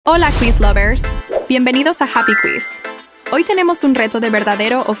Hola quiz lovers, bienvenidos a HappyQuiz. Hoy tenemos un reto de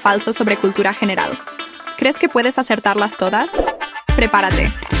verdadero o falso sobre cultura general. ¿Crees que puedes acertarlas todas?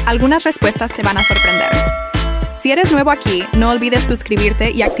 Prepárate, algunas respuestas te van a sorprender. Si eres nuevo aquí, no olvides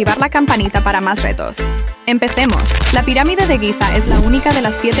suscribirte y activar la campanita para más retos. Empecemos. La pirámide de Giza es la única de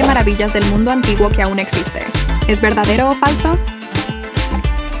las 7 maravillas del mundo antiguo que aún existe. ¿Es verdadero o falso?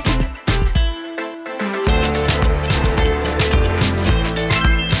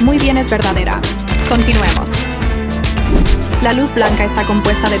 Muy bien, es verdadera. Continuemos. La luz blanca está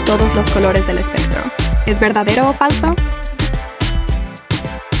compuesta de todos los colores del espectro. ¿Es verdadero o falso?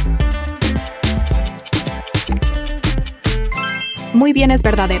 Muy bien, es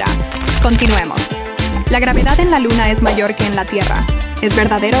verdadera. Continuemos. La gravedad en la Luna es mayor que en la Tierra. ¿Es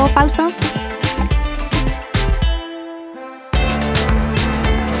verdadero o falso?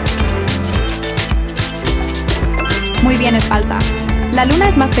 Muy bien, es falsa. La Luna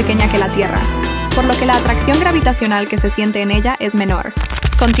es más pequeña que la Tierra, por lo que la atracción gravitacional que se siente en ella es menor.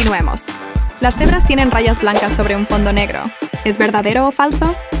 Continuemos. Las cebras tienen rayas blancas sobre un fondo negro. ¿Es verdadero o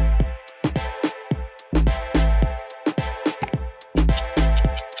falso?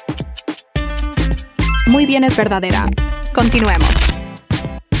 Muy bien, es verdadera. Continuemos.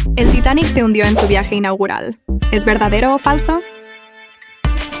 El Titanic se hundió en su viaje inaugural. ¿Es verdadero o falso?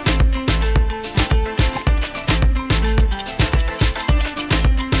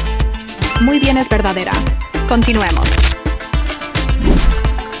 Muy bien, es verdadera. Continuemos.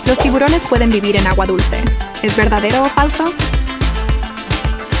 Los tiburones pueden vivir en agua dulce. ¿Es verdadero o falso?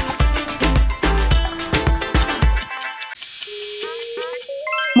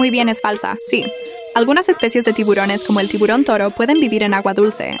 Muy bien, es falsa. Sí. Algunas especies de tiburones, como el tiburón toro, pueden vivir en agua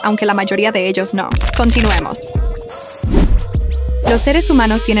dulce, aunque la mayoría de ellos no. Continuemos. Los seres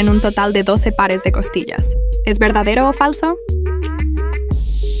humanos tienen un total de 12 pares de costillas. ¿Es verdadero o falso?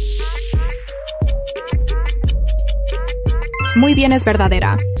 Muy bien, es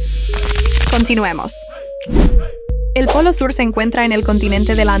verdadera. Continuemos. El Polo Sur se encuentra en el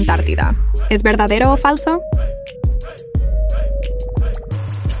continente de la Antártida. ¿Es verdadero o falso?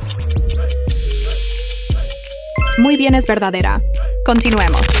 Muy bien, es verdadera.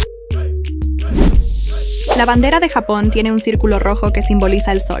 Continuemos. La bandera de Japón tiene un círculo rojo que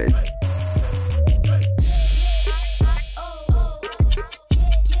simboliza el sol.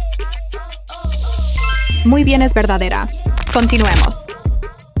 Muy bien, es verdadera. Continuemos.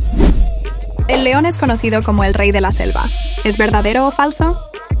 El león es conocido como el rey de la selva. ¿Es verdadero o falso?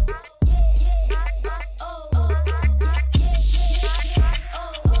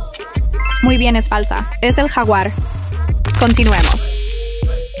 Muy bien, es falsa. Es el jaguar. Continuemos.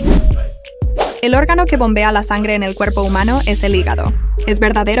 El órgano que bombea la sangre en el cuerpo humano es el hígado. ¿Es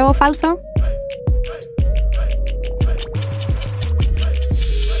verdadero o falso?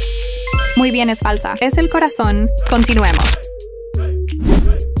 Muy bien, es falsa. Es el corazón. Continuemos.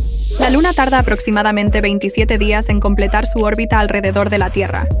 La Luna tarda aproximadamente 27 días en completar su órbita alrededor de la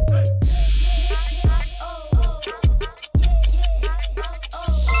Tierra.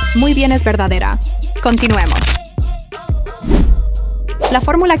 Muy bien, es verdadera. Continuemos. La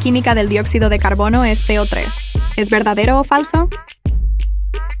fórmula química del dióxido de carbono es CO3. ¿Es verdadero o falso?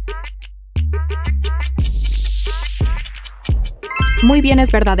 Muy bien,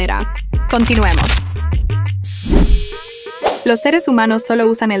 es verdadera. Continuemos. Los seres humanos solo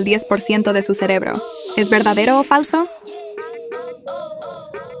usan el 10% de su cerebro. ¿Es verdadero o falso?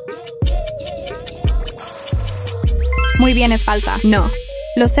 Muy bien, es falsa. No.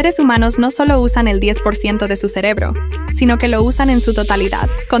 Los seres humanos no solo usan el 10% de su cerebro, sino que lo usan en su totalidad.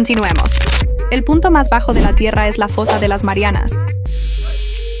 Continuemos. El punto más bajo de la Tierra es la fosa de las Marianas.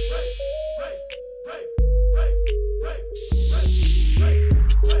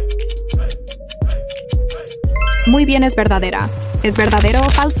 Muy bien, es verdadera. ¿Es verdadero o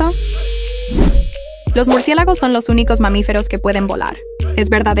falso? Los murciélagos son los únicos mamíferos que pueden volar. ¿Es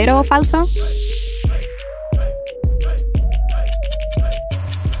verdadero o falso?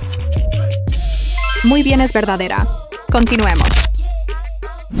 Muy bien, es verdadera. Continuemos.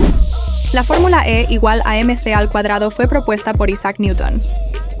 La fórmula E igual a mc² fue propuesta por Isaac Newton.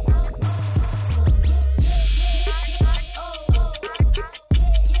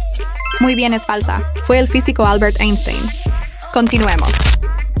 Muy bien, es falsa. Fue el físico Albert Einstein. Continuemos.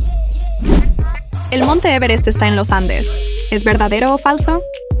 El monte Everest está en los Andes. ¿Es verdadero o falso?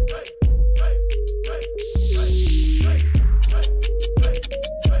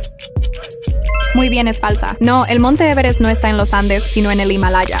 Muy bien, es falsa. No, el monte Everest no está en los Andes, sino en el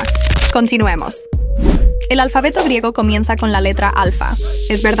Himalaya. Continuemos. El alfabeto griego comienza con la letra alfa.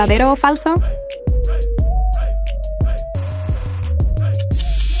 ¿Es verdadero o falso?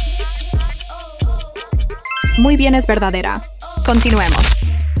 Muy bien, es verdadera. Continuemos.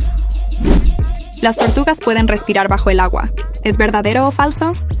 Las tortugas pueden respirar bajo el agua. ¿Es verdadero o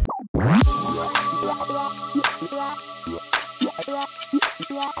falso?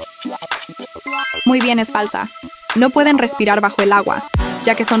 Muy bien, es falsa. No pueden respirar bajo el agua,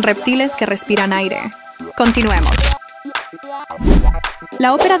 ya que son reptiles que respiran aire. Continuemos.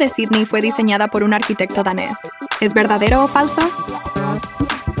 La ópera de Sydney fue diseñada por un arquitecto danés. ¿Es verdadero o falso?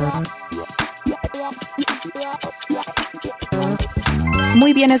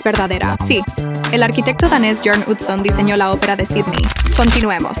 Muy bien, es verdadera. Sí, el arquitecto danés Bjørn Utzon diseñó la ópera de Sydney.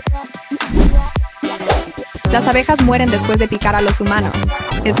 Continuemos. Las abejas mueren después de picar a los humanos.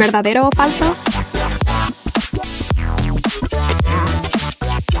 ¿Es verdadero o falso?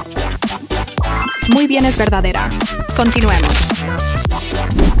 Muy bien, es verdadera. Continuemos.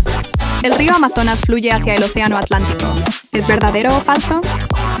 El río Amazonas fluye hacia el océano Atlántico. ¿Es verdadero o falso?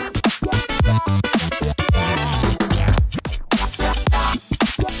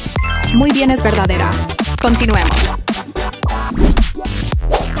 Muy bien, es verdadera. Continuemos.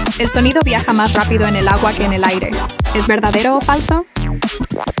 El sonido viaja más rápido en el agua que en el aire. ¿Es verdadero o falso?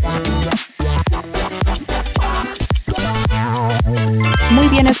 Muy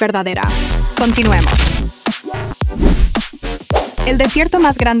bien, es verdadera. Continuemos. El desierto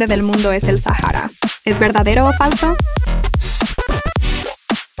más grande del mundo es el Sahara. ¿Es verdadero o falso?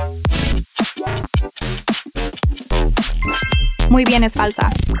 Muy bien, es falsa.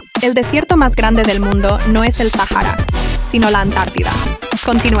 El desierto más grande del mundo no es el Sahara, sino la Antártida.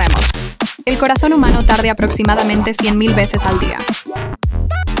 Continuemos. El corazón humano tarda aproximadamente 100.000 veces al día.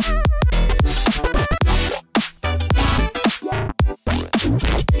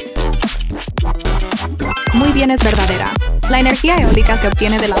 Muy bien, es verdadera. La energía eólica se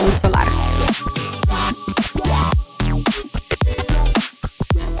obtiene de la luz solar.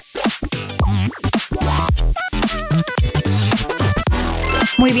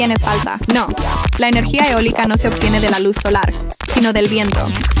 Muy bien, es falsa. No, la energía eólica no se obtiene de la luz solar, sino del viento.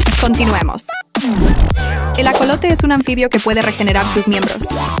 Continuemos. El ajolote es un anfibio que puede regenerar sus miembros.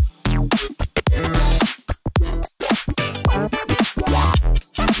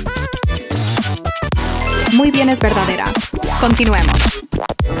 Muy bien, es verdadera. Continuemos.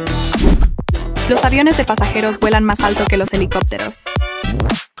 Los aviones de pasajeros vuelan más alto que los helicópteros.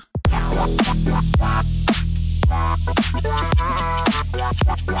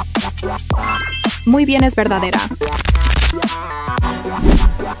 Muy bien, es verdadera.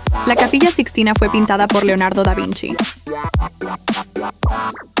 La Capilla Sixtina fue pintada por Leonardo da Vinci.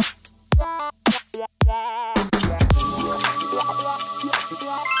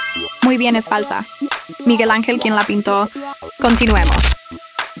 Muy bien, es falsa. Miguel Ángel quien la pintó. Continuemos.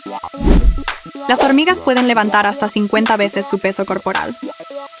 Las hormigas pueden levantar hasta 50 veces su peso corporal.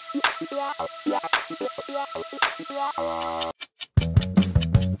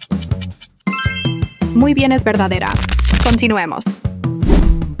 Muy bien, es verdadera. Continuemos.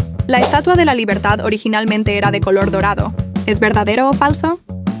 La Estatua de la Libertad originalmente era de color dorado. ¿Es verdadero o falso?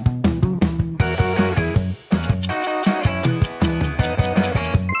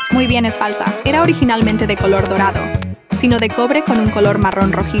 Muy bien, es falsa. Era originalmente de color dorado, sino de cobre con un color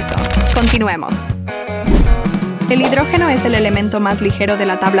marrón rojizo. Continuemos. El hidrógeno es el elemento más ligero de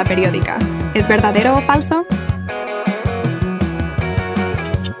la tabla periódica. ¿Es verdadero o falso?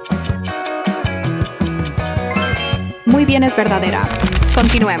 Muy bien, es verdadera.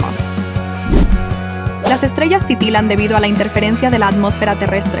 Continuemos. Las estrellas titilan debido a la interferencia de la atmósfera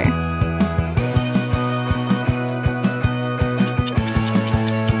terrestre.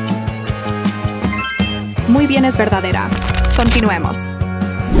 Muy bien, es verdadera. Continuemos.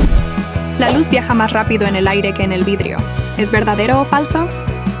 La luz viaja más rápido en el aire que en el vidrio. ¿Es verdadero o falso?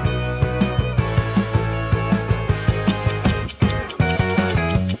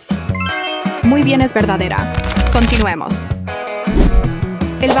 Muy bien, es verdadera. Continuemos.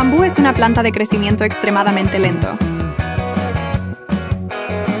 El bambú es una planta de crecimiento extremadamente lento.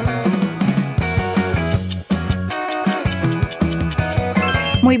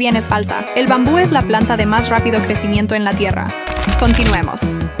 Muy bien, es falsa. El bambú es la planta de más rápido crecimiento en la Tierra. Continuemos.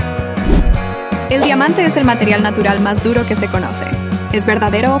 El diamante es el material natural más duro que se conoce. ¿Es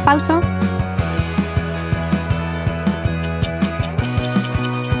verdadero o falso?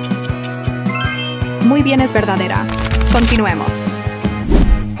 Muy bien, es verdadera. Continuemos.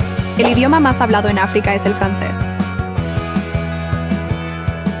 El idioma más hablado en África es el francés.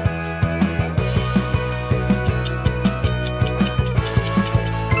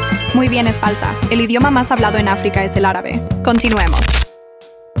 Muy bien, es falsa. El idioma más hablado en África es el árabe. Continuemos.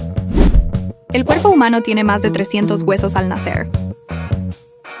 El cuerpo humano tiene más de 300 huesos al nacer.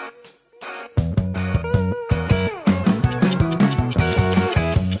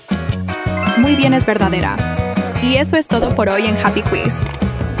 es verdadera. Y eso es todo por hoy en HappyQuiz.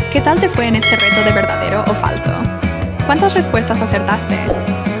 ¿Qué tal te fue en este reto de verdadero o falso? ¿Cuántas respuestas acertaste?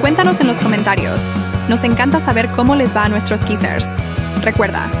 Cuéntanos en los comentarios. Nos encanta saber cómo les va a nuestros quizzers.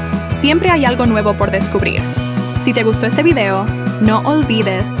 Recuerda, siempre hay algo nuevo por descubrir. Si te gustó este video, no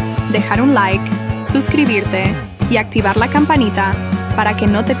olvides dejar un like, suscribirte y activar la campanita para que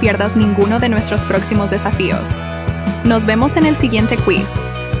no te pierdas ninguno de nuestros próximos desafíos. Nos vemos en el siguiente quiz.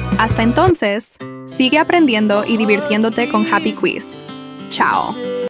 Hasta entonces, sigue aprendiendo y divirtiéndote con HappyQuiz. Chao.